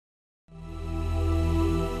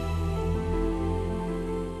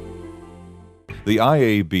The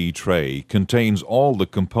IAB tray contains all the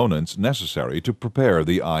components necessary to prepare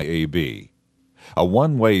the IAB. A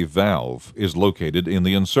one-way valve is located in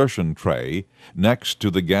the insertion tray next to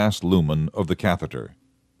the gas lumen of the catheter.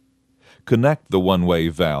 Connect the one-way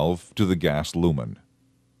valve to the gas lumen.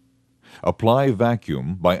 Apply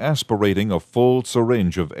vacuum by aspirating a full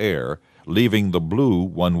syringe of air, leaving the blue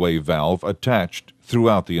one-way valve attached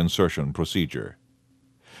throughout the insertion procedure.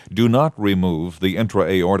 Do not remove the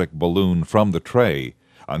intraaortic balloon from the tray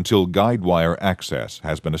until guide wire access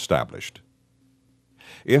has been established.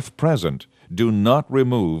 If present, do not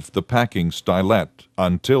remove the packing stylet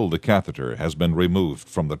until the catheter has been removed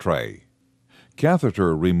from the tray.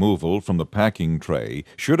 Catheter removal from the packing tray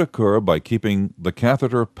should occur by keeping the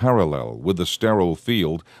catheter parallel with the sterile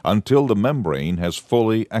field until the membrane has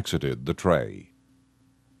fully exited the tray.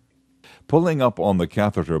 Pulling up on the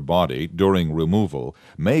catheter body during removal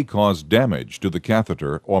may cause damage to the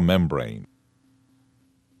catheter or membrane.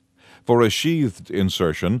 For a sheathed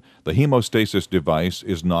insertion, the hemostasis device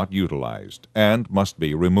is not utilized and must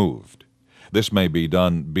be removed. This may be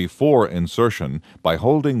done before insertion by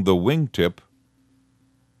holding the wingtip,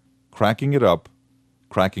 cracking it up,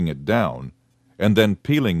 cracking it down, and then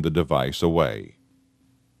peeling the device away.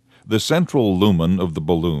 The central lumen of the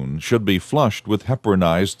balloon should be flushed with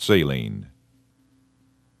heparinized saline.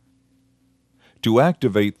 To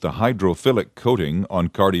activate the hydrophilic coating on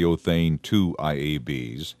Cardiothane II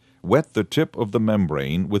IABs, wet the tip of the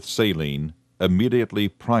membrane with saline immediately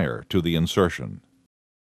prior to the insertion.